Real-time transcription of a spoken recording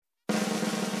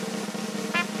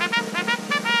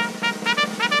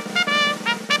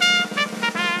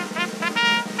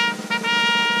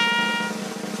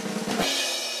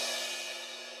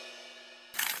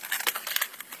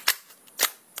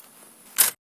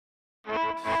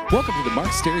Welcome to the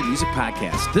Mark Stary Music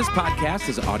Podcast. This podcast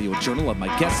is an audio journal of my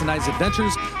guests and I's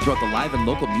adventures throughout the live and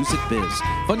local music biz.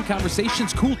 Fun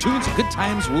conversations, cool tunes, and good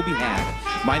times will be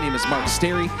had. My name is Mark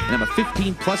Stary, and I'm a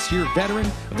 15-plus year veteran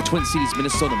of the Twin Cities,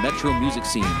 Minnesota metro music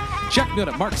scene. Check me out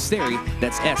at Mark Stary,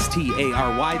 that's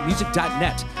STARY,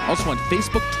 music.net. Also on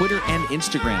Facebook, Twitter, and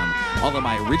Instagram. All of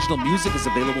my original music is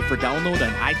available for download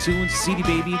on iTunes, CD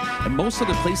Baby, and most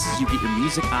other places you get your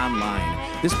music online.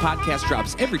 This podcast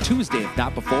drops every Tuesday, if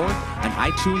not before, on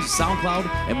iTunes, SoundCloud,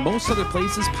 and most other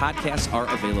places podcasts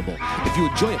are available. If you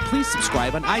enjoy it, please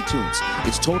subscribe on iTunes.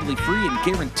 It's totally free and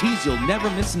guarantees you'll never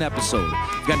miss an episode.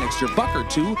 If you've got an extra buck or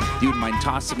two you wouldn't mind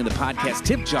tossing in the podcast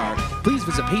tip jar, please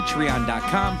visit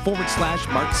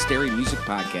patreon.com/Mark Stary Music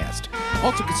Podcast.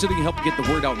 Also considering helping get the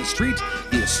word out in the street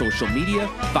via social media,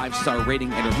 5-star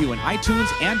rating and review on iTunes,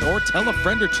 and or tell a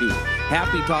friend or two.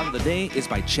 Happy Dog of the Day is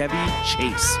by Chevy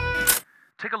Chase.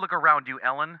 Take a look around you,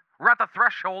 Ellen. We're at the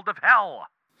threshold of hell.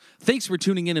 Thanks for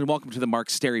tuning in and welcome to the Mark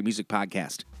Stary Music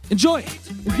Podcast. Enjoy!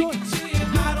 Enjoy!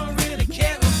 I don't really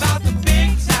care about the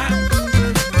big time.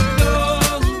 No,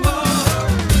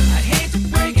 I hate to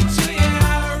break it to you.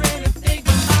 I don't really think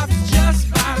my life is just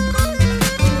fine.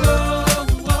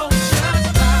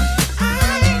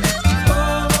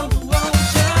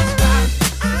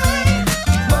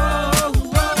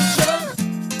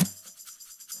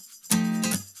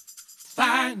 Just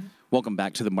fine. Welcome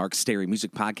back to the Mark Stary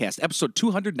Music Podcast, episode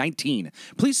 219.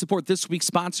 Please support this week's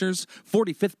sponsors,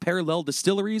 45th Parallel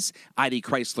Distilleries, ID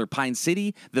Chrysler Pine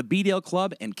City, the B-Dale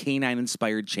Club, and Canine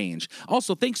Inspired Change.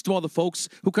 Also, thanks to all the folks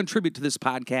who contribute to this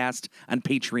podcast on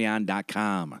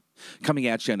patreon.com. Coming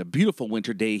at you on a beautiful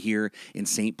winter day here in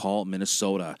St. Paul,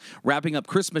 Minnesota. Wrapping up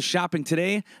Christmas shopping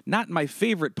today, not my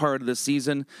favorite part of the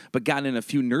season, but got in a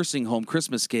few nursing home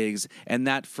Christmas gigs, and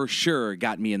that for sure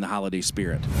got me in the holiday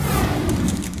spirit.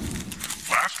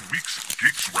 Last week's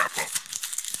Gigs Wrap-Up.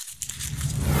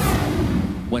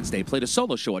 Wednesday, played a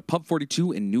solo show at Pub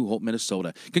 42 in New Hope,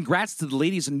 Minnesota. Congrats to the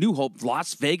ladies in New Hope,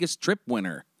 Las Vegas trip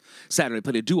winner. Saturday,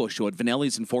 played a duo show at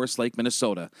Vanelli's in Forest Lake,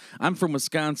 Minnesota. I'm from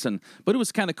Wisconsin, but it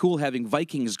was kind of cool having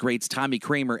Vikings greats Tommy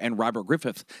Kramer and Robert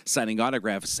Griffith signing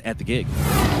autographs at the gig.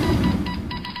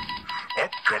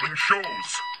 Upcoming shows.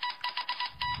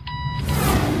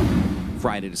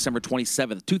 Friday, December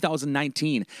 27th,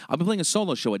 2019. I'll be playing a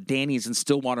solo show at Danny's in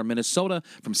Stillwater, Minnesota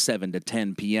from 7 to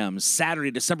 10 p.m.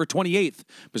 Saturday, December 28th,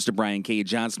 Mr. Brian K.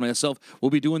 Johnson and myself will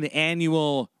be doing the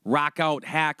annual Rock Out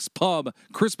Hacks Pub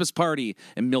Christmas Party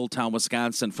in Milltown,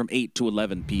 Wisconsin from 8 to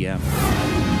 11 p.m.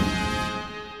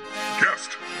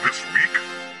 Guest this week.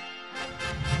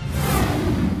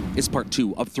 It's part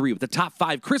 2 of 3 with the top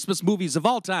 5 Christmas movies of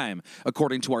all time,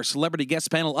 according to our celebrity guest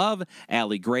panel of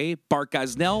Allie Gray, Bart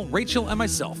Gosnell, Rachel, and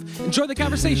myself. Enjoy the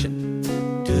conversation.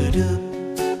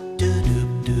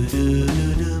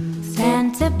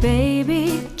 Santa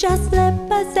baby, just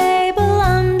slip a sable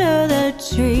under the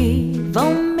tree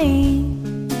for me.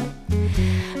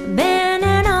 Been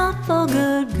an awful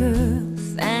good girl,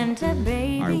 Santa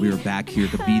baby. All right, we are back here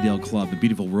at the B-Dale Club, the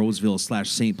beautiful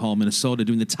Roseville/St. Paul, Minnesota,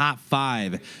 doing the top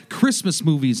 5 Christmas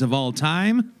movies of all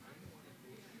time.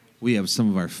 We have some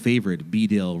of our favorite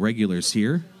B-Dale regulars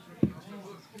here.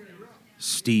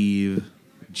 Steve,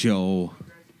 Joe,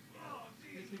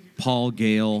 Paul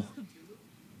Gale,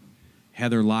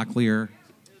 Heather Locklear,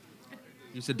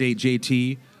 used to date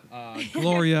JT,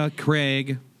 Gloria,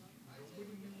 Craig.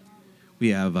 We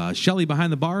have Shelly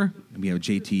behind the bar, and we have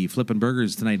JT flipping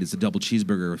burgers tonight. It's a double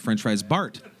cheeseburger with french fries.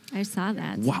 Bart. I saw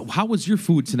that. Wow, how was your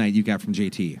food tonight you got from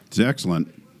JT? It's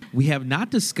excellent. We have not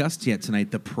discussed yet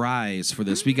tonight the prize for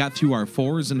this. We got through our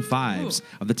 4s and 5s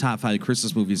of the top 5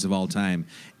 Christmas movies of all time,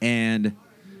 and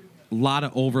a lot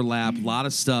of overlap, a lot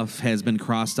of stuff has been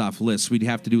crossed off lists. We'd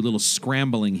have to do a little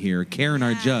scrambling here. Karen,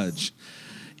 our judge,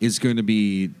 is going to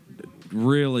be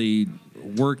really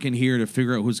working here to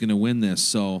figure out who's going to win this.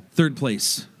 So, third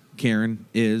place, Karen,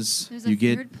 is There's you a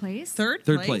get third place? Third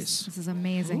place. This is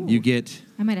amazing. You get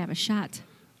I might have a shot.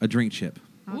 a drink chip.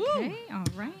 Okay, all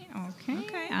right, okay.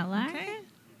 I like it.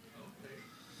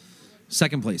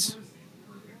 Second place,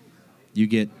 you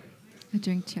get A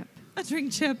drink chip. A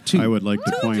drink chip. 2 I would like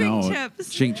to point drink out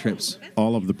chips. drink trips.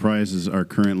 all of the prizes are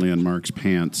currently in Mark's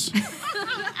pants.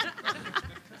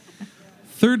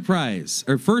 Third prize,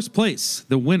 or first place,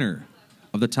 the winner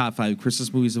of the top 5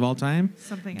 Christmas movies of all time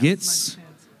Something else gets in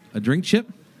Mark's pants. a drink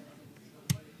chip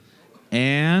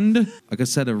and a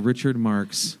cassette of Richard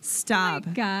Marx' Stop.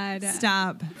 God.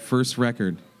 Stop. first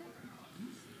record.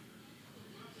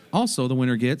 Also, the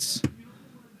winner gets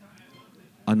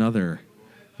another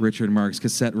Richard Marx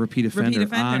cassette, Repeat Offender,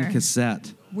 on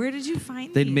cassette. Where did you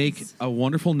find They'd these? make a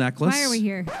wonderful necklace. Why are we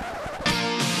here?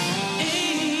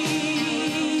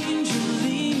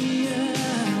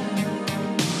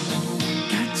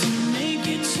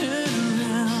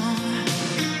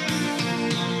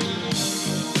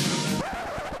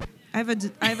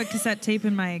 have a cassette tape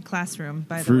in my classroom,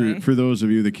 by the way. For those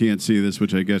of you that can't see this,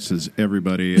 which I guess is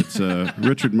everybody, it's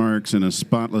Richard Marx in a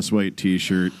spotless white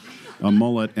T-shirt, a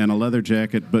mullet, and a leather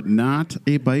jacket, but not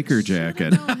a biker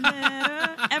jacket.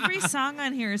 Every song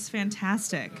on here is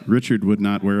fantastic. Richard would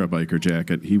not wear a biker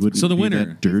jacket. He wouldn't So the be winner.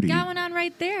 that dirty. Got one on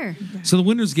right there. So the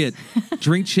winners get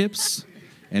drink chips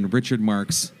and Richard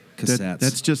Marx cassettes.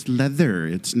 That's just leather.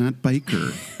 It's not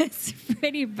biker. It's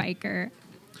pretty biker.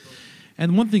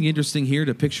 And one thing interesting here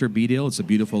to picture B-Dale, it's a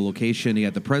beautiful location. You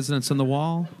got the presidents on the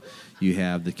wall. You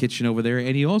have the kitchen over there.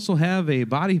 And you also have a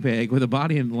body bag with a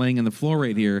body laying on the floor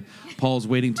right here. Paul's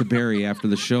waiting to bury after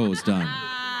the show is done.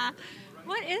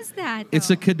 What is that? It's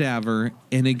a though? cadaver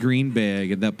in a green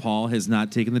bag that Paul has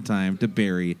not taken the time to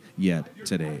bury yet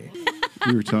today.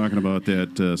 We were talking about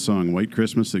that song "White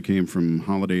Christmas" that came from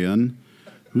Holiday Inn.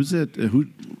 Who's that?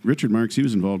 Richard Marx? He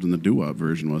was involved in the doo-wop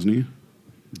version, wasn't he?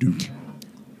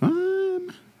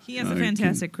 He has a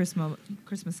fantastic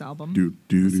Christmas album Do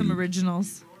with some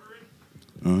originals.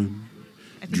 I'm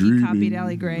I think he copied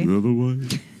Allie Gray. of a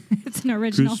white It's an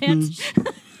original hit. Christmas,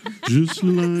 just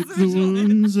like the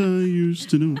ones I used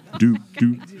to know. Do.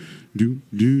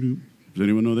 Does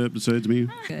anyone know that besides me?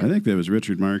 Good. I think that was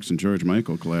Richard Marx and George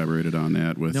Michael collaborated on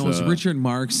that with. No, it's Richard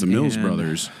Marx the Mills and-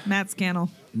 brothers. Matt Scannell.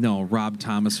 No, Rob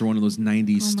Thomas or one of those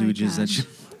 90s Oh my stooges.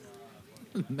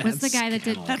 God. What's the guy that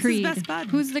did That's his Creed? best bud.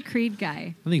 Who's the Creed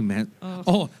guy? I think Matt.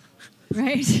 Oh,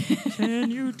 Right?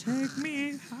 Can you take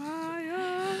me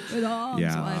higher? With arms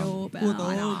Yeah. wide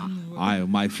open.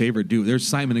 my favorite duo. There's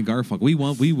Simon and Garfunkel. We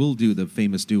will do the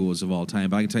famous duos of all time.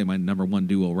 But I can tell you my number one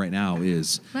duo right now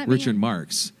is Let me Richard in.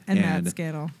 Marx And Matt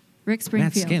Scannell. Rick Matt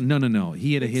Springfield. Scan. No.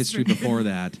 He had a history before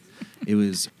that. It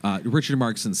was Richard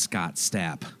Marx and Scott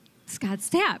Stapp. Scott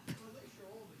Stapp.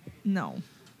 No.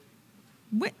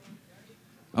 What?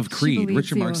 Of Creed, believes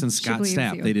Richard you. Marx and She Scott believes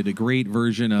Stapp. you. They did a great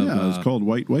version of. Yeah, it was called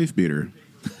White Wife Beater.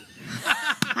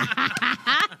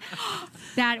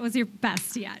 That was your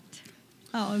best yet.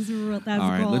 Oh, it was real. That's all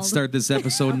right, gold. let's start this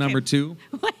episode number 2.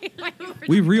 Wait,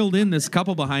 We reeled in this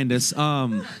couple behind us.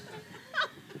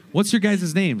 What's your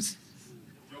guys' names?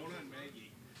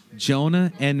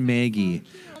 Jonah and Maggie.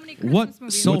 What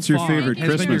so What's your far favorite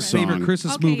has been your Christmas favorite song?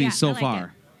 Christmas Okay, movie yeah, so I like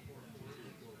far?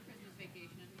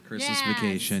 Christmas Yes.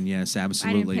 Vacation, yes, I didn't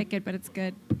absolutely. pick it, but it's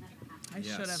good. I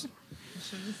should have.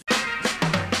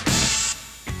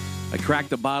 I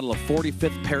cracked a bottle of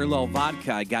 45th Parallel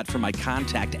vodka I got from my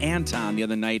contact Anton the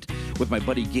other night with my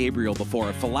buddy Gabriel before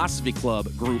a Philosophy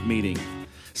Club group meeting.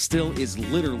 Still is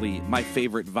literally my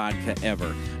favorite vodka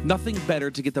ever. Nothing better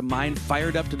to get the mind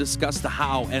fired up to discuss the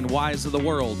how and whys of the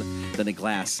world than a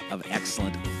glass of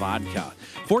excellent vodka.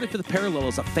 45th Parallel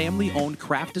is a family-owned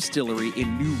craft distillery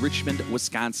in New Richmond,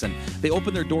 Wisconsin. They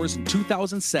opened their doors in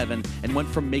 2007 and went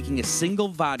from making a single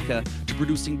vodka to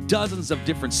producing dozens of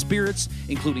different spirits,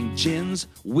 including gins,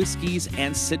 whiskeys,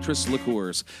 and citrus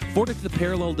liqueurs. 45th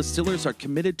Parallel distillers are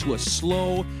committed to a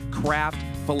slow craft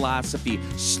philosophy,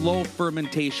 slow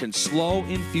fermentation, slow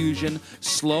infusion,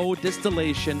 slow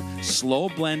distillation, slow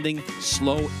blending,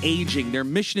 slow aging. Their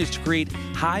mission is to create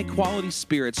high-quality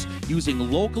spirits using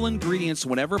local ingredients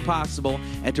whenever possible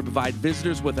and to provide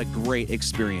visitors with a great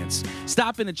experience.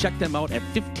 Stop in and check them out at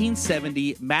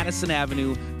 1570 Madison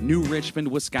Avenue, New Richmond,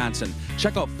 Wisconsin.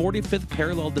 Check out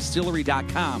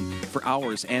 45thParallelDistillery.com for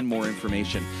hours and more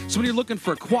information. So when you're looking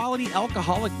for a quality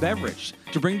alcoholic beverage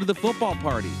to bring to the football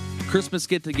party, Christmas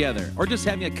get-together, or just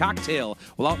having a cocktail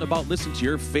while out and about listening to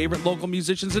your favorite local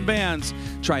musicians and bands,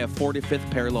 try a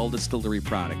 45th Parallel Distillery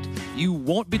product. You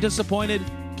won't be disappointed.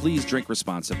 Please drink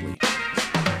responsibly.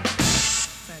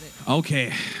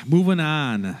 Okay, moving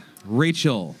on.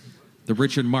 Rachel, the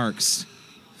Richard Marx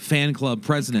fan club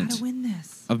president Gotta win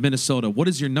this. of Minnesota. What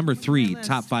is your number 3 list,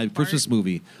 top 5 Christmas Bart.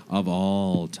 movie of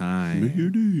all time? May your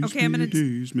days, Okay, I'm may your gonna-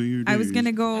 days, may your I was days. going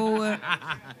to go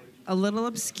a little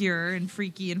obscure and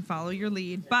freaky and follow your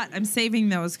lead, but I'm saving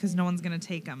those because no one's going to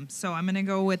take them. So I'm going to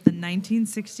go with the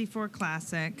 1964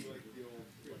 classic,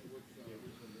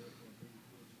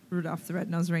 Rudolph the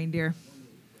Red-Nosed Reindeer.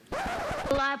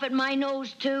 Laugh at my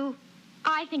nose, too?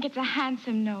 I think it's a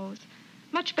handsome nose.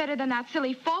 Much better than that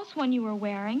silly false one you were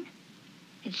wearing.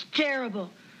 It's terrible.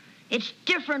 It's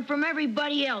different from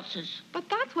everybody else's. But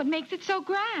that's what makes it so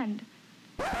grand.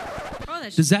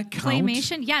 Does that count?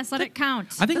 Claymation? Yes, let it count.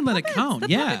 I think let it count.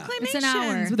 Yeah. It's an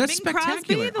hour. With That's Bing Crosby,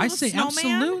 spectacular. the I little say snowman.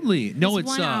 absolutely. No, It's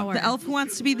it's 1 hour. The elf who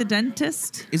wants to be the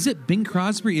dentist. Is it Bing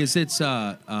Crosby? Is it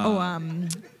No,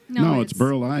 it's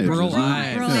Burl Ives. Burl isn't it?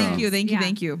 Ives. Burl Thank Ives. you, thank you, Yeah.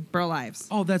 thank you. Burl Ives.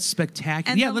 Oh, that's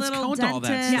spectacular. And Yeah, the let's little count all that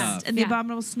dentist stuff. and the Yeah.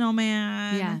 Abominable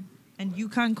Snowman. Yeah. And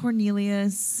Yukon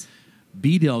Cornelius.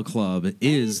 B-Dale Club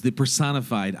is the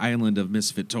personified island of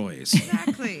misfit toys.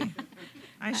 Exactly.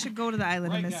 I should go to the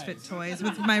Island of Misfit Toys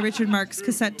with my Richard Marx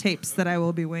cassette tapes that I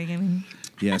will be winging.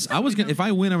 Yes, I was gonna. If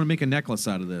I win, I'm gonna make a necklace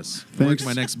out of this. Thanks. For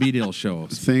my next B-Dale show.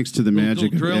 Thanks to the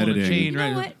magic of drill and a editing. chain, You right?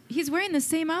 know what? He's wearing the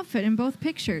same outfit in both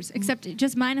pictures, except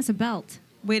just minus a belt.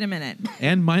 Wait a minute.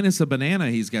 And minus a banana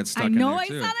he's got stuck I in know there I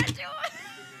too. saw that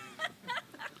too.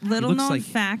 Little looks known like-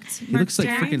 fact. He looks like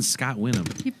Mark Terry, freaking Scott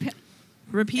Winham. He pi-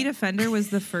 Repeat Offender was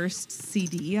the first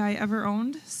CD I ever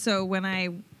owned. So when I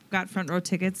got front row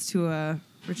tickets to a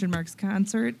Richard Marx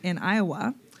concert in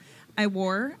Iowa, I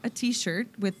wore a T-shirt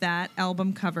with that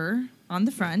album cover on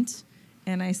the front,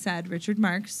 and I said, "Richard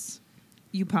Marx,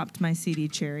 you popped my CD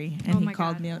cherry," and Oh he my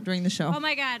called God. me out during the show. Oh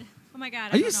my god. Oh my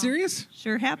god. Are you serious?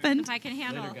 Sure happened. If I can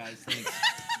handle.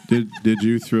 Did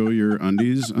you throw your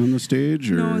undies on the stage,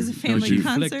 or No, it was a family did you,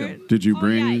 flicked concert. them? did you Oh,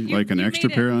 bring yeah, like an you extra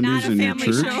made pair it of not undies a in your family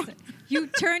church? show. You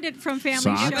turned it from family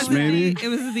Socks, show. maybe? It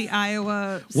was the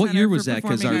Iowa. What Center year for was that?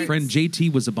 Because Performing our friend Arts.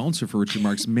 JT was a bouncer for Richard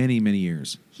Marx many, many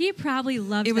years. He probably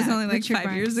loved It was that, only like Richard 5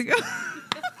 Marx. years ago.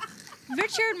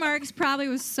 Richard Marx probably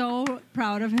was so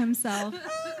proud of himself.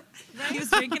 He was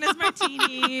drinking his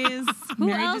martinis. Who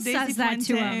married else to Daisy says that to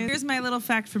Fuentes. him? Here's my little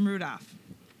fact from Rudolph.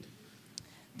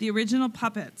 The original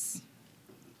puppets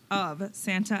of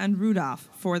Santa and Rudolph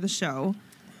for the show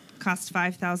cost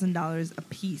 $5,000 a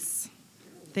piece.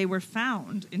 They were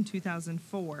found in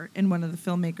 2004 in one of the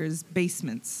filmmaker's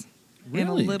basements in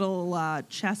a Really? little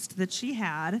chest that she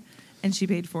had, and she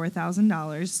paid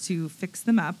 $4,000 to fix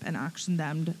them up and auction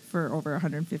them for over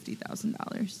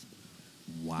 $150,000.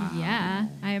 Wow. Yeah,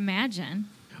 I imagine.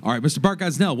 All right, Mr. Bart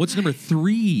Gosnell, what's number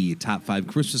 3 top 5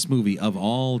 Christmas movie of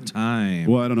all time?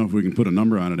 Well, I don't know if we can put a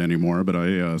number on it anymore, but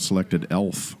I selected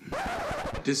Elf.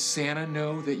 Does Santa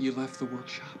know that you left the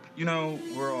workshop? You know,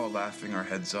 we're all laughing our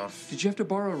heads off. Did you have to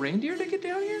borrow a reindeer to get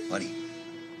down here? Buddy,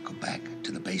 go back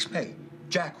to the basement. Hey,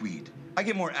 Jackweed, I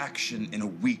get more action in a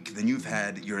week than you've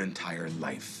had your entire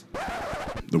life.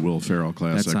 The Will Ferrell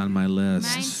classic. That's on my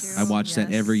list. Mine too. I watch that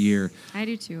Yes. every year. I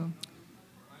do too.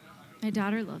 My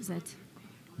daughter loves it.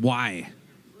 Why?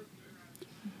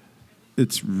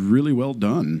 It's really well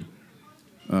done.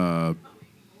 The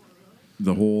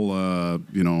whole,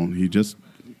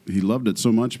 he loved it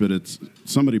so much, but it's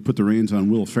somebody put the reins on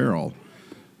Will Ferrell.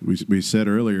 We said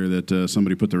earlier that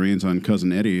somebody put the reins on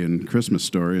Cousin Eddie in Christmas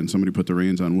Story, and somebody put the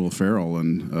reins on Will Ferrell,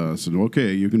 and said,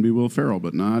 "Okay, you can be Will Ferrell,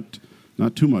 but not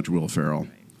too much Will Ferrell."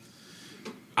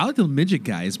 I like the midget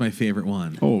guy is my favorite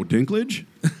one. Oh, Dinklage?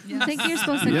 I think you're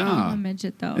supposed to Yeah. call him a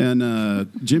midget, though. And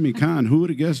Jimmy Caan. Who would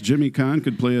have guessed Jimmy Caan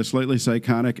could play a slightly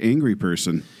psychotic, angry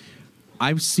person?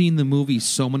 I've seen the movie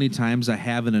so many times, I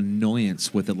have an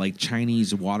annoyance with it, like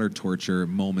Chinese water torture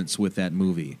moments with that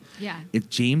movie. Yeah. If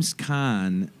James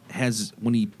Caan has,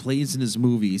 when he plays in his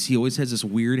movies, he always has this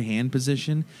weird hand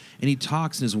position, and he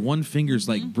talks, and his one finger's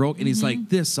like broke, and he's like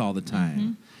this all the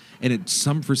time. And it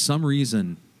for some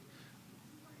reason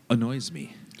annoys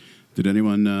me. Did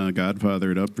anyone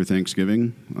Godfather it up for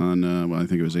Thanksgiving on, I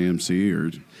think it was AMC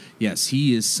or... Yes,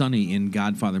 he is Sonny in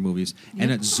Godfather movies.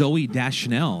 And Zoe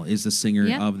Deschanel is the singer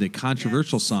Yep. of the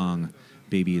controversial song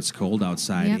Baby It's Cold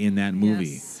Outside Yep. in that movie.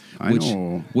 Yes. I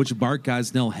know. Which Bart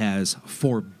Gosnell has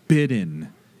forbidden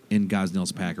in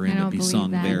Gosnell's Pack or I end don't up be believe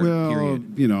sung that. there, Well,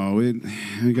 period.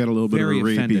 we got a little bit Very of a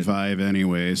rapey offended. vibe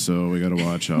anyway, so we got to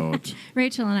watch out.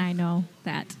 Rachel and I know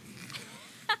that.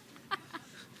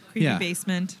 Creepy Yeah.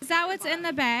 basement. Is that what's in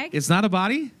the bag? It's not a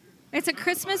body? It's a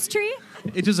Christmas tree?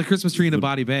 It's just a Christmas tree in a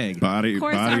body bag. Body Of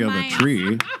course, of our a minds.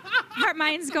 tree. Our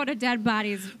minds go to dead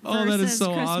bodies versus Oh, that is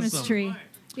so Christmas awesome. tree.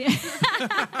 Yeah.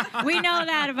 We know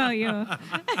that about you.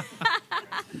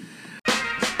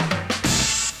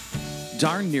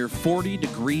 Darn near 40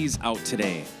 degrees out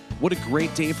today. What a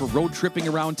great day for road tripping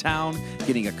around town,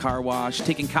 getting a car wash,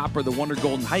 taking Copper the Wonder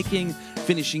Golden hiking,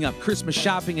 finishing up Christmas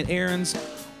shopping and errands,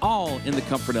 all in the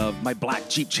comfort of my black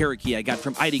Jeep Cherokee I got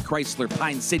from ID Chrysler,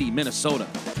 Pine City, Minnesota.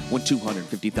 Went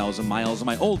 250,000 miles in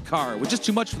my old car, which is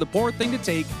too much for the poor thing to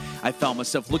take. I found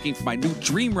myself looking for my new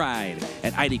dream ride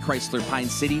at ID Chrysler, Pine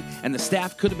City, and the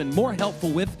staff could have been more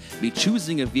helpful with me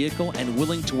choosing a vehicle and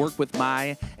willing to work with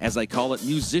my, as I call it,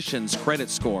 musician's credit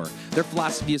score. Their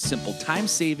philosophy is simple: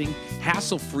 time-saving,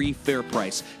 hassle-free, fair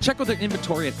price. Check out their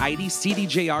inventory at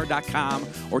idcdjr.com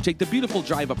or take the beautiful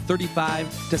drive up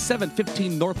 35 to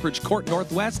 715 Northbridge Court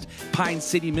Northwest, Pine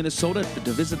City, Minnesota,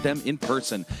 to visit them in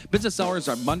person. Business hours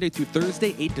are Monday through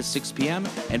Thursday, 8 to 6 p.m.,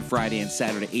 and Friday and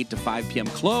Saturday, 8 to 5 p.m.,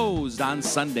 closed on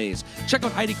Sundays. Check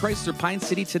out ID Chrysler Pine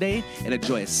City today and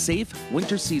enjoy a safe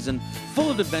winter season full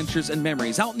of adventures and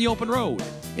memories out in the open road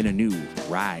in a new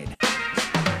ride.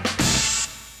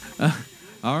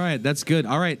 All right, that's good.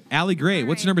 All right, Allie Gray,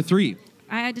 what's your number 3?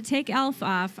 I had to take Elf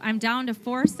off. I'm down to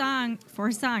 4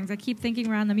 songs. I keep thinking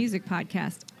we're on the music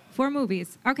podcast. 4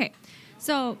 movies. Okay,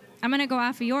 so I'm going to go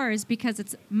off of yours because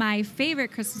it's my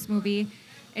favorite Christmas movie.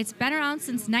 It's been around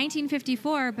since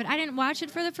 1954, but I didn't watch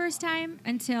it for the first time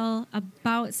until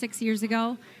about 6 years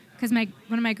ago because one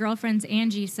of my girlfriends,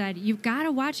 Angie, said, "You've got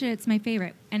to watch it. It's my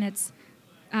favorite." And it's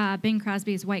Bing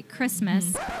Crosby's White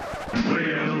Christmas.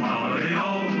 We'll follow the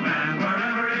old man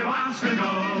wherever he wants to go,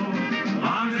 as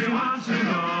long as he wants to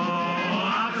go,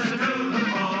 opposite to the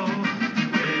foe.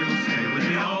 We'll stay with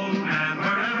the old man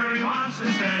wherever he wants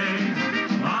to stay.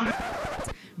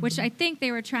 Which I think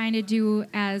they were trying to do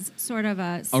as sort of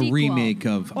a sequel. A remake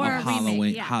of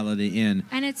Holiday Inn.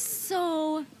 And it's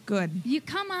so good. You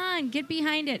come on, get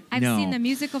behind it. I've No. seen the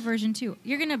musical version too.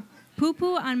 You're going to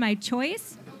poo-poo on my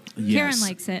choice? Yes. Karen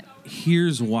likes it.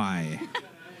 Here's why.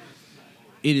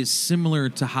 It is similar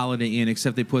to Holiday Inn,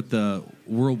 except they put the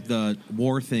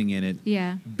war thing in it.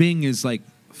 Yeah. Bing is like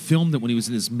filmed it when he was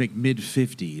in his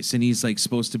mid-50s, and he's like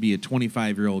supposed to be a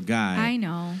 25-year-old guy. I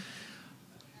know.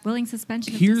 Willing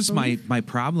suspension of Here's disbelief. my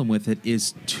problem with it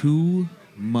is too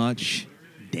much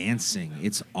dancing.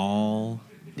 It's all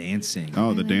dancing.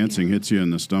 Oh, the dancing hits you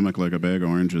in the stomach like a bag of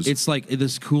oranges. It's like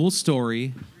this cool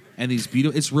story and these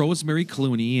beautiful. It's Rosemary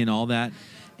Clooney and all that,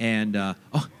 and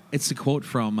it's a quote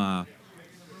from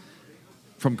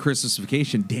Christmas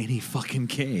Vacation. Danny fucking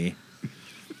Kaye.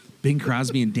 Bing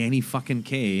Crosby and Danny fucking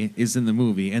Kaye is in the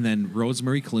movie, and then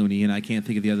Rosemary Clooney and I can't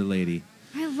think of the other lady.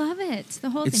 I love it. The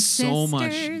whole It's thing. so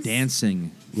much Sisters.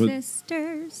 dancing.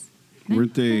 Sisters.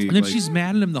 Weren't they? And then like- she's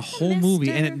mad at him the whole movie,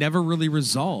 and it never really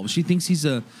resolves. She thinks he's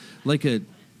a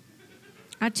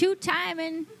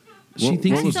two-timing. She thinks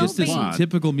what he's was just the this plot?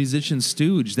 typical musician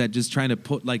stooge that just trying to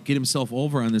get himself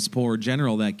over on this poor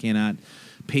general that cannot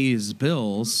pay his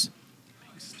bills.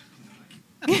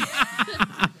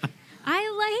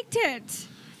 I liked it.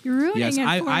 You're ruining Yes, it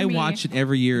for I me. watch it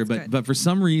every year, but for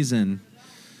some reason,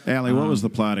 Allie, what was the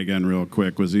plot again, real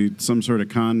quick? Was he some sort of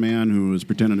con man who was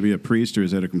pretending to be a priest, or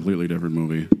is that a completely different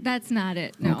movie? That's not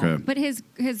it. No. Okay. But his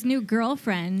new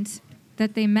girlfriend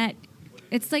that they met,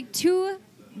 it's like 2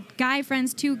 guy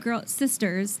friends, 2 girl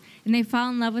sisters, and they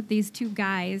fall in love with these 2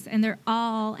 guys, and they're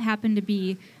all happen to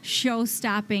be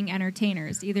show-stopping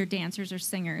entertainers, either dancers or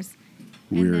singers.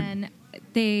 Weird. And then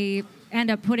they end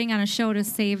up putting on a show to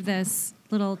save this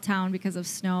little town because of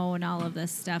snow and all of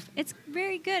this stuff. It's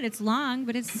very good. It's long,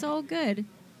 but it's so good.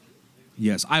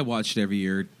 yes, I watch it every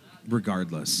year,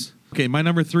 regardless. Okay, my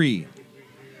number 3.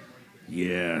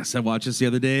 Yes, I watched this the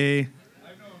other day.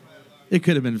 It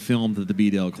could have been filmed at the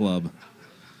B-Dale Club.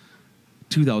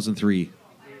 2003.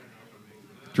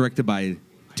 Directed by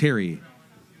Terry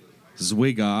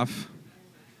Zwigoff.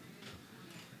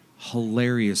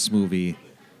 Hilarious movie.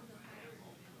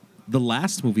 The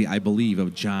last movie, I believe,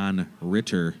 of John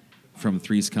Ritter from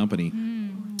Three's Company.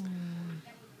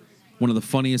 One of the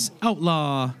funniest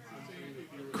outlaw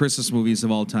Christmas movies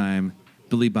of all time.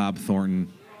 Billy Bob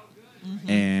Thornton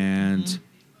and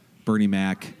Bernie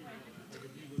Mac.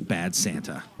 Bad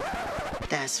Santa.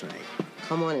 That's right.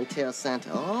 Come on and tell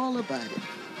Santa all about it.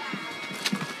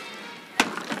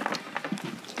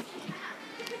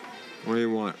 What do you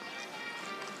want?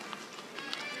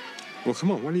 Well,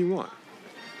 come on, what do you want?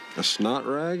 A snot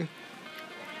rag?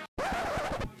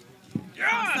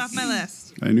 Yes! Off my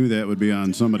list. I knew that would be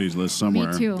on somebody's list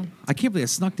somewhere. Me too. I can't believe I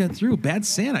snuck that through. Bad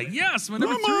Santa. Yes, my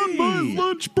number 3. I'm on my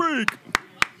lunch break.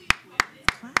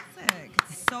 Classic.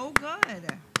 It's so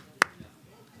good.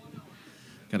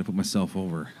 Got to put myself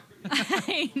over.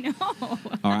 I know.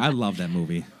 All right, I love that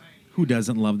movie. Who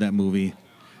doesn't love that movie?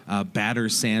 Batter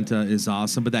Santa is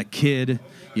awesome, but that kid,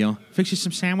 fix you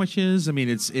some sandwiches. I mean,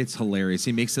 it's hilarious.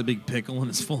 He makes a big pickle and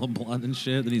it's full of blood and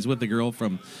shit. And he's with the girl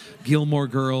from Gilmore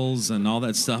Girls and all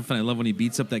that stuff. And I love when he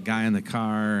beats up that guy in the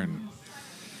car. And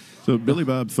So Billy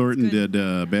Bob Thornton did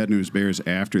Bad News Bears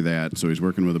after that. So he's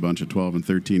working with a bunch of 12 and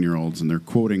 13-year-olds, and they're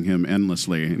quoting him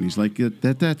endlessly. And he's like,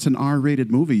 that's an R-rated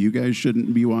movie. You guys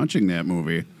shouldn't be watching that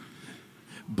movie.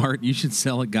 Bart, you should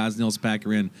sell at Gosnell's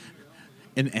Packer Inn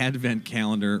an advent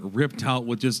calendar ripped out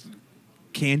with just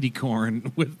candy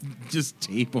corn with just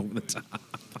tape over the top.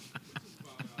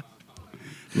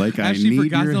 Like, Actually, I for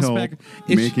need your Gosnell's help Packer,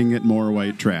 making it more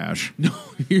white trash. No,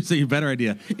 here's a better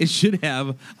idea. It should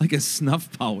have like a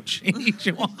snuff pouch in each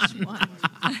one.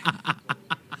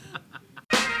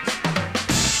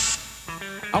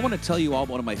 I want to tell you all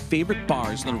about one of my favorite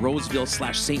bars in the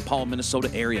Roseville/St. Paul, Minnesota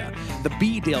area. The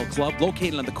B-Dale Club,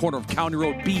 located on the corner of County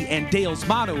Road B and Dale's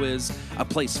motto is a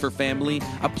place for family,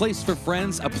 a place for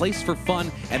friends, a place for fun,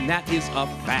 and that is a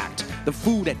fact. The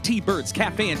food at T-Bird's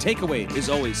Cafe and Takeaway is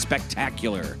always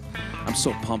spectacular. I'm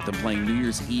so pumped I'm playing New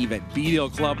Year's Eve at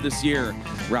B-Dale Club this year.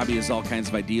 Robbie has all kinds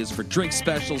of ideas for drink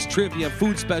specials, trivia,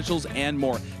 food specials, and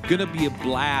more. Gonna be a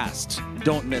blast.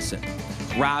 Don't miss it.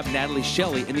 Rob, Natalie,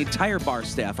 Shelley, and the entire bar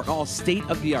staff are all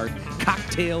state-of-the-art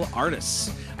cocktail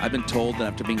artists. I've been told that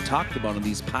after being talked about in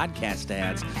these podcast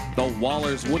ads, the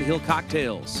Waller's Woodhill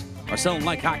cocktails are selling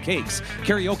like hotcakes.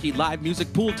 Karaoke, live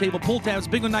music, pool table, pull tabs,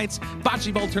 bingo nights,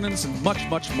 bocce ball tournaments, and much,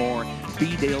 much more.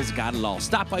 B-Dale's got it all.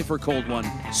 Stop by for a cold one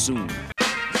soon.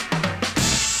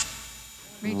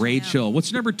 Rachel,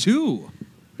 what's your number 2?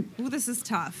 Ooh, this is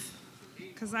tough.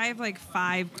 Because I have like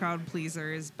 5 crowd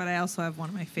pleasers, but I also have one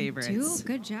of my favorites. 2?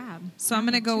 Good job. So I'm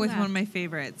going to go with one of my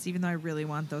favorites, even though I really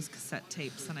want those cassette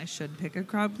tapes and I should pick a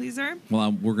crowd pleaser.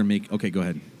 Well, we're going to make... Okay, go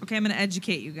ahead. Okay, I'm going to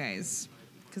educate you guys.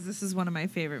 Because this is one of my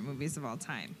favorite movies of all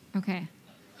time. Okay.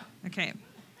 Okay,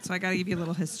 so I got to give you a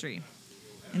little history.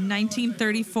 In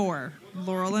 1934,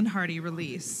 Laurel and Hardy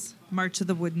release March of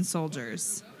the Wooden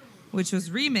Soldiers, which was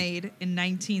remade in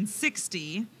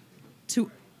 1960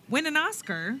 to win an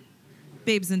Oscar,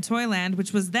 Babes in Toyland,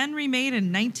 which was then remade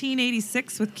in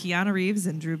 1986 with Keanu Reeves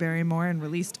and Drew Barrymore and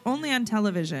released only on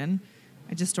television.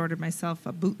 I just ordered myself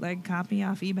a bootleg copy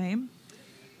off eBay.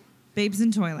 Babes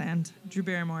in Toyland, Drew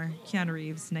Barrymore, Keanu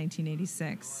Reeves,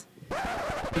 1986.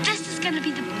 This is going to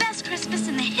be the best Christmas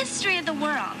in the history of the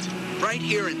world. Right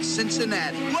here in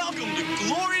Cincinnati. Welcome to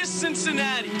glorious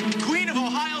Cincinnati, Queen of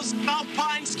Ohio's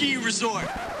Alpine Ski Resort.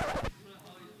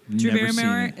 Drew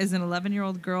Barrymore is an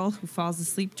 11-year-old girl who falls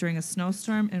asleep during a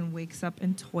snowstorm and wakes up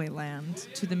in Toyland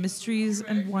to the mysteries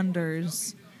and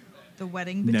wonders. The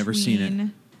wedding between... Never seen it.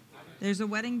 There's a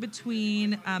wedding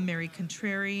between Mary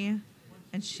Contrary,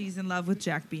 and she's in love with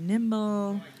Jack B.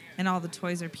 Nimble, and all the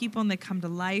toys are people, and they come to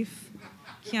life.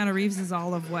 Keanu Reeves is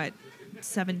all of,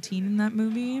 17 in that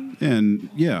movie? And,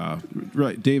 yeah,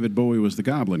 right, David Bowie was the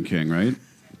Goblin King, right?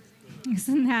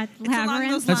 Isn't that It's along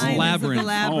Labyrinth? those That's lines. Labyrinth. It's the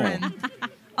Labyrinth.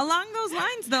 Along those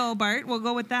lines, though, Bart, we'll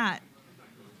go with that.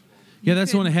 Yeah,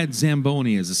 that's the one that had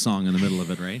Zamboni as a song in the middle of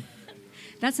it, right?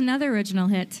 That's another original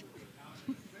hit.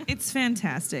 It's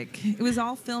fantastic. It was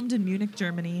all filmed in Munich,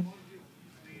 Germany.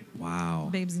 Wow.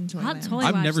 Babes in Toyland. I'll totally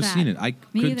I've watch never that. seen it. I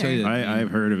Me couldn't tell you either. that. I've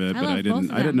heard of it, I but love I both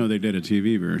of didn't know they did a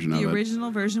TV version of The it. original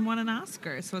version won an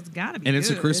Oscar, so it's got to be And it's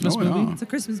a good. Christmas Oh, yeah. movie? It's a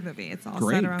Christmas movie. It's all set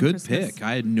Great, around good Christmas. pick.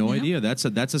 I had no Yep. idea. That's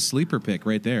a sleeper pick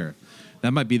right there.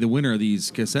 That might be the winner of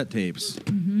these cassette tapes.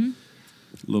 Mm-hmm.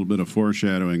 A little bit of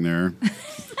foreshadowing there.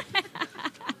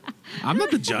 I'm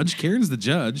not the judge. Karen's the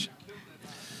judge.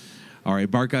 All right,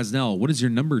 Bart Gosnell, what is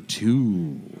your number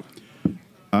 2?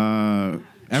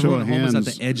 Everyone at home is at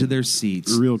the edge of their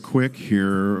seats. Real quick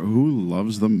here, who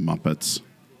loves the Muppets?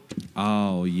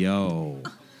 Oh, yo.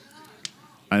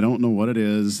 I don't know what it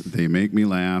is. They make me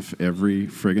laugh every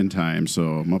friggin' time.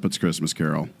 So Muppets Christmas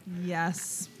Carol.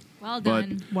 Yes. Well But-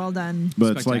 done. Well done.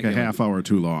 But it's like a Spectacular. half hour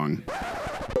too long.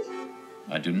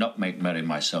 I do not make merry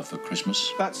myself at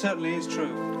Christmas, That certainly is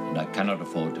true. and I cannot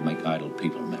afford to make idle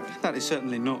people merry. That is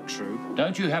certainly not true.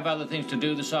 Don't you have other things to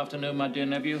do this afternoon, my dear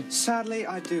nephew? Sadly,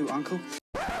 I do, Uncle.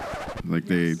 Like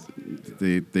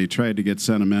they tried to get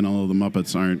sentimental. The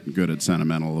Muppets aren't good at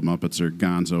sentimental. The Muppets are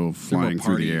gonzo flying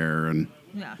through party. the air and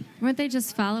Yeah. Weren't they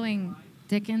just following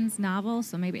Dickens' novel,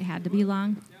 so maybe it had to be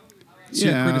long? So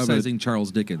you're Yeah, criticizing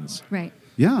Charles Dickens. Right.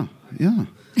 yeah.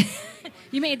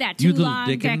 You made that You too little long,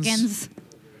 Dickens. Dickens.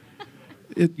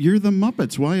 You're the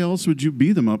Muppets. Why else would you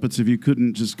be the Muppets if you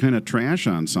couldn't just kind of trash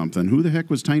on something? Who the heck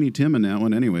was Tiny Tim in that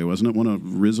one anyway? Wasn't it one of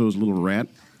Rizzo's little rat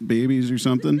babies or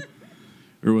something?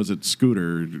 Or was it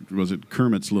Scooter? Was it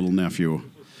Kermit's little nephew?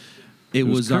 It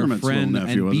was our Kermit's friend little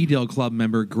nephew, and wasn't it? B-Dale Club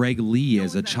member Greg Lee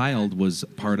as a child was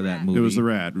part of that movie. It was the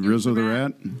rat. Rizzo the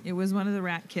rat? It was one of the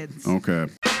rat kids. Okay.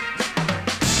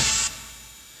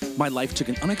 My life took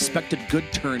an unexpected good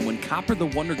turn when Copper the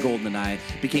Wonder Golden and I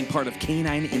became part of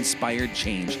Canine Inspired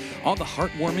Change. All the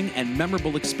heartwarming and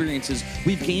memorable experiences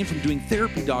we've gained from doing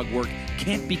therapy dog work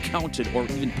can't be counted or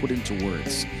even put into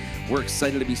words. We're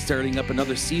excited to be starting up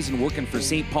another season working for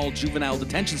St. Paul Juvenile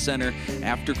Detention Center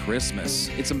after Christmas.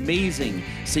 It's amazing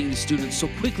seeing the students so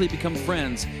quickly become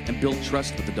friends and build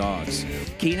trust with the dogs.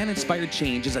 Canine Inspired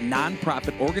Change is a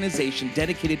nonprofit organization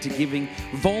dedicated to giving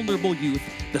vulnerable youth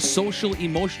the social,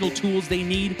 emotional tools they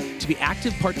need to be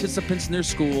active participants in their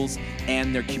schools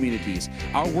and their communities.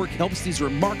 Our work helps these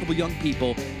remarkable young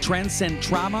people transcend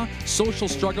trauma, social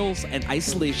struggles, and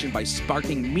isolation by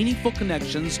sparking meaningful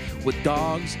connections with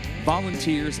dogs,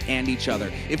 volunteers, and each other.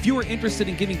 If you are interested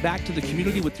in giving back to the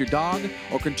community with your dog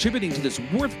or contributing to this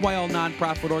worthwhile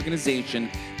nonprofit organization,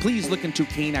 please look into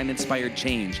Canine Inspired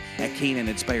Change at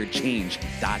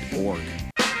canineinspiredchange.org.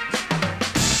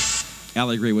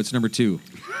 Allie Gray, what's number 2?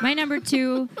 My number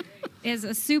 2 is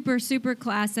a super, super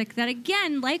classic that,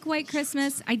 again, like White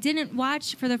Christmas, I didn't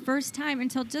watch for the first time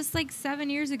until just like 7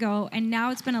 years ago, and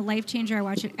now it's been a life changer. I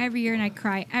watch it every year, and I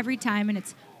cry every time, and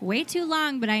it's way too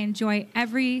long, but I enjoy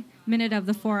every minute of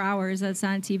the 4 hours that's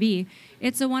on TV.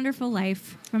 It's A Wonderful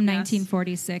Life from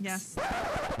 1946. Yes.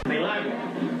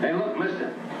 Hey, look,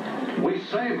 mister. We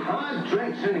serve hard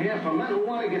drinks in here for men who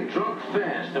want to get drunk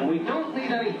fast, and we don't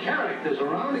need any characters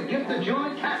around to give the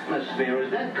joint atmosphere.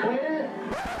 Is that clear?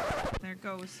 There it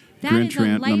goes. That Grand is a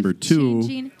Trant number 2.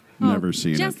 life-changing- Never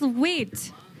seen just it.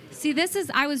 wait. See,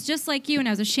 I was just like you, and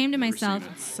I was ashamed of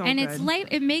myself. So and good. it's life.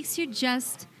 It makes you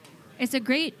just. It's a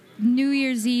great New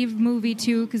Year's Eve movie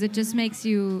too, because it just makes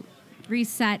you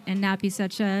reset and not be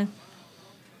such a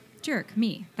jerk.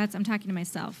 I'm talking to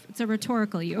myself. It's a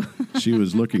rhetorical you. She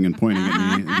was looking and pointing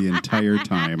at me the entire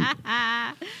time.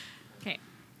 Okay.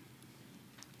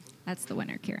 That's the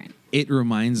winner, Karen. It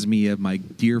reminds me of my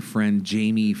dear friend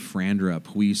Jamie Frandrup,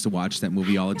 who we used to watch that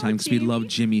movie all the time because we loved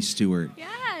Jimmy Stewart.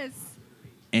 Yes.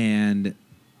 And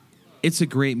it's a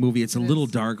great movie. It's a little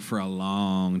dark for a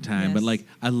long time, but like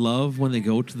I love when they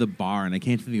go to the bar, and I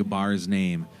can't think of the bar's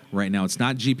name right now. It's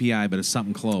not GPI, but it's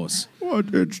something close. Well,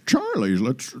 it's Charlie's.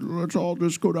 Let's all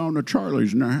just go down to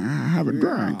Charlie's and have a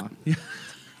drink.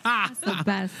 That's the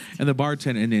best. And the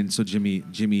bartender, and then so Jimmy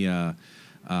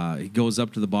he goes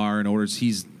up to the bar and orders.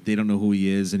 They don't know who he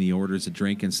is, and he orders a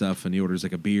drink and stuff, and he orders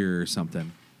like a beer or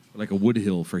something, like a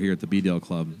Woodhill for here at the B-Dale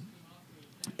Club.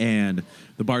 And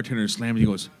the bartender slams. He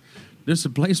goes, "This is a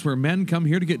place where men come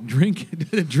here to get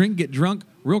get drunk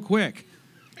real quick."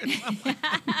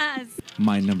 Yes.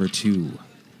 My number 2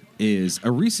 is a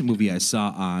recent movie I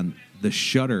saw on the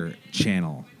Shudder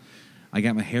channel. I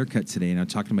got my hair cut today, and I'm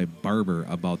talking to my barber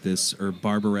about this, or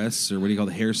barberess, or what do you call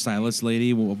the hairstylist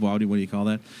lady? What do you call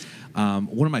that?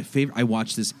 One of my favorite. I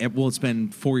watched this. Well, it's been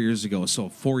 4 years ago, so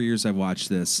 4 years I've watched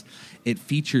this. It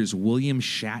features William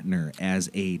Shatner as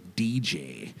a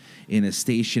DJ in a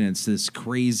station. It's this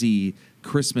crazy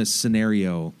Christmas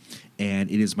scenario, and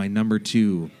it is my number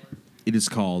 2. It is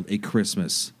called A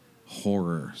Christmas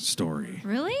Horror Story.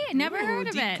 Really? I never heard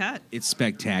of it. Cut. It's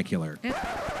spectacular.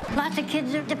 Lots of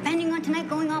kids are depending on tonight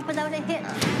going off without a hit.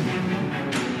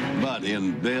 But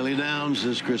in Bailey Downs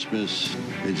this Christmas,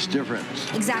 it's different.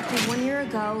 Exactly 1 year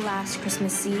ago, last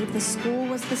Christmas Eve, the school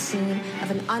was the scene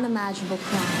of an unimaginable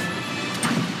crime.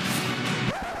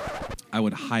 I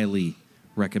would highly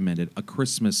recommend it. A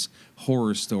Christmas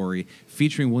Horror Story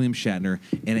featuring William Shatner,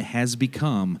 and it has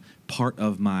become part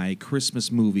of my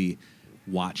Christmas movie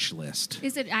watch list.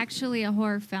 Is it actually a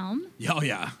horror film? Oh,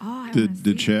 yeah. Oh, I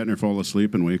Did Shatner fall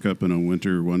asleep and wake up in a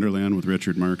winter wonderland with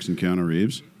Richard Marx and Keanu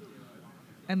Reeves?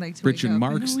 I'd like to Richard wake up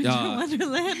Marx, in a winter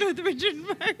wonderland with Richard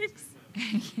Marx.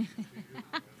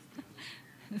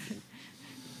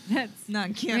 That's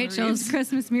not Keanu Rachel's Reeves.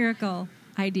 Christmas miracle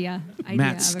idea.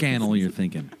 Matt of a Scannell, you're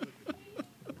thinking.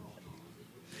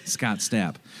 Scott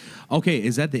Stapp. Okay,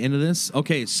 is that the end of this?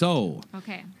 Okay, so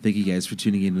Okay. thank you guys for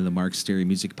tuning into the Mark Sterry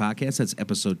Music Podcast. That's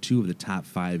episode 2 of the top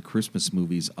 5 Christmas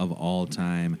movies of all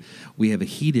time. We have a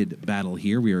heated battle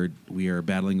here. We are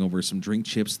battling over some drink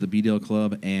chips, the B-Dale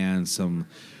Club, and some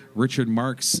Richard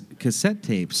Marx cassette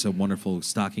tapes, a wonderful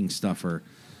stocking stuffer.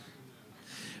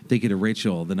 Thank you to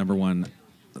Rachel, the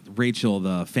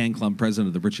fan club president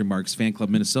of the Richard Marx Fan Club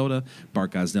Minnesota,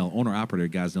 Bart Gosnell, owner-operator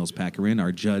Gosnell's Packer Inn,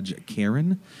 our judge,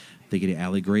 Karen. Thank you to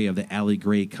Allie Gray of the Allie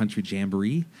Gray Country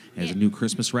Jamboree. Has a new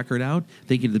Christmas record out.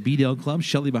 Thank you to the B-Dale Club,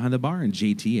 Shelly Behind the Bar, and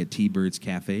JT at T-Birds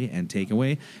Cafe and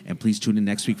Takeaway. And please tune in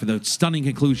next week for the stunning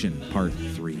conclusion, part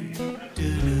 3.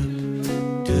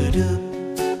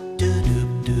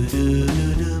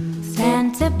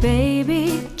 Santa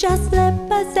baby, just slip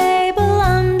a sable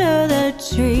under the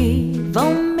tree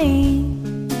for me.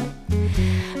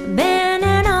 Been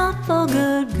an awful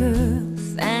good girl,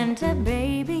 Santa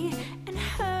baby, and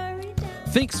hurry down.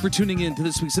 Thanks for tuning in to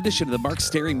this week's edition of the Mark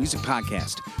Sterry Music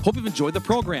Podcast. Hope you've enjoyed the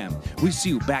program. We see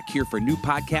you back here for a new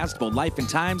podcast about life and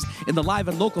times in the live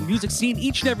and local music scene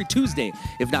each and every Tuesday,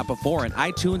 if not before, on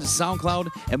iTunes, SoundCloud,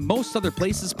 and most other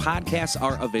places podcasts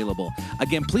are available.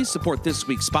 Again, please support this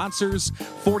week's sponsors,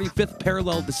 45th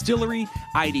Parallel Distillery,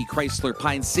 ID Chrysler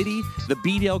Pine City, the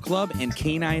B-Dale Club, and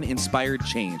Canine Inspired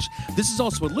Change. This is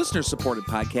also a listener-supported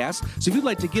podcast, so if you'd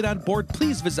like to get on board,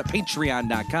 please visit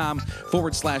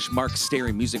patreon.com/Mark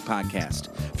Sterry Music Podcast.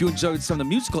 If you enjoyed some of the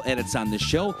musical edits on this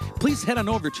show, please head on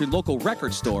over to your local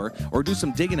record store or do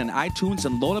some digging on iTunes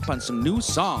and load up on some new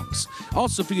songs.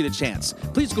 Also, if you get a chance,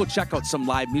 please go check out some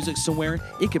live music somewhere.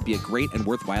 It could be a great and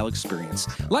worthwhile experience.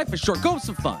 Life is short. Go have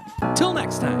some fun. Till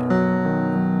next time.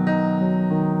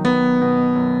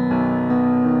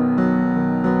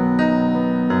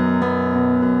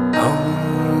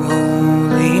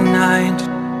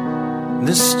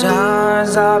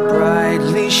 star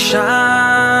brightly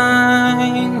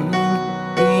shine.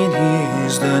 It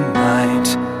is the night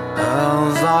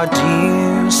of our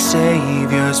dear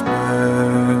Savior's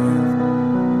birth.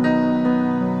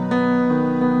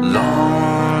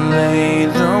 Long lay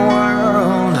the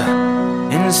world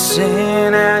in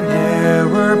sin and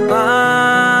error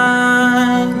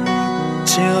bind,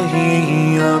 till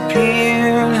he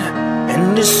appeared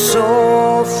and his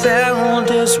soul felt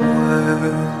his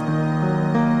worth.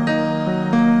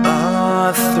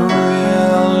 A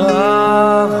thrill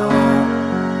of hope,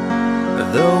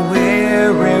 the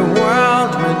weary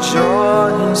world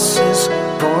rejoices,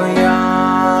 for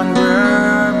yonder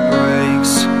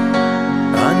breaks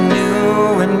a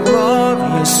new and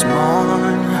glorious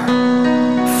morn.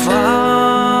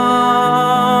 Fall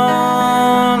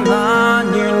on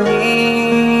your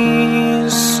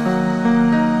knees,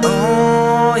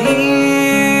 oh,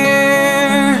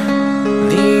 hear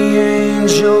the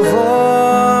angel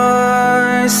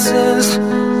voices,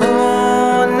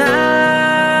 oh,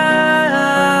 night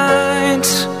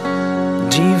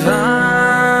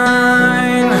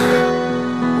divine,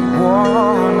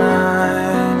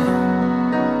 worn-eyed,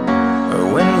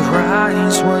 when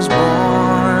Christ was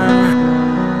born.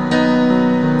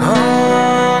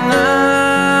 Oh,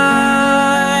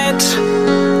 night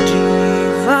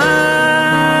divine,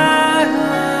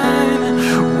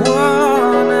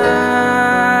 worn-eyed,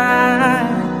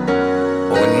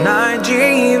 oh, night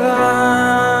divine.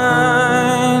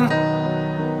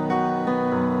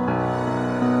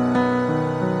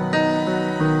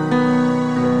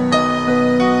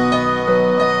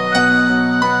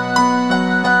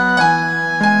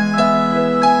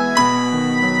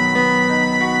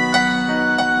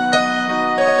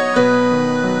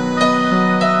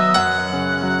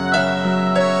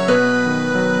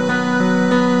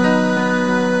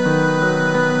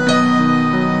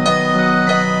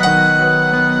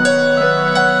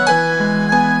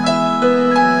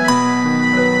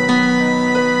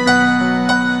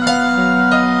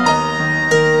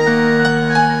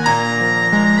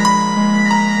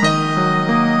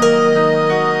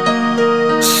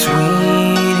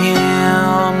 Sweet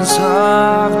hymns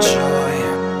of joy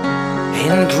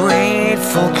in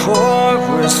grateful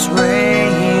chorus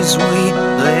raise, we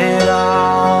let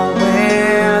all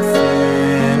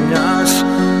within us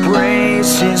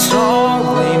praise his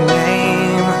holy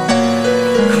name.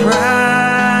 Christ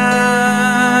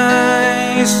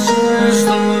is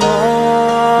the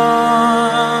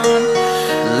Lord.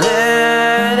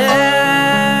 Let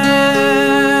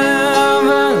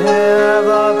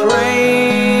ever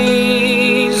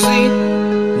praise thee.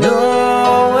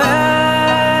 Noel,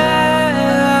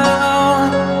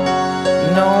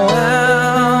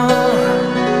 Noel,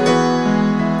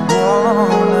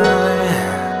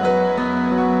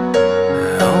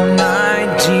 all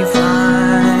night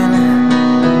divine.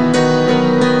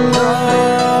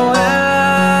 Noel,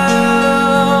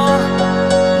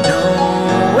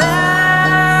 Noel,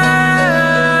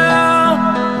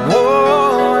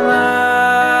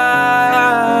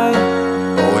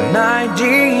 all night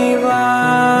divine.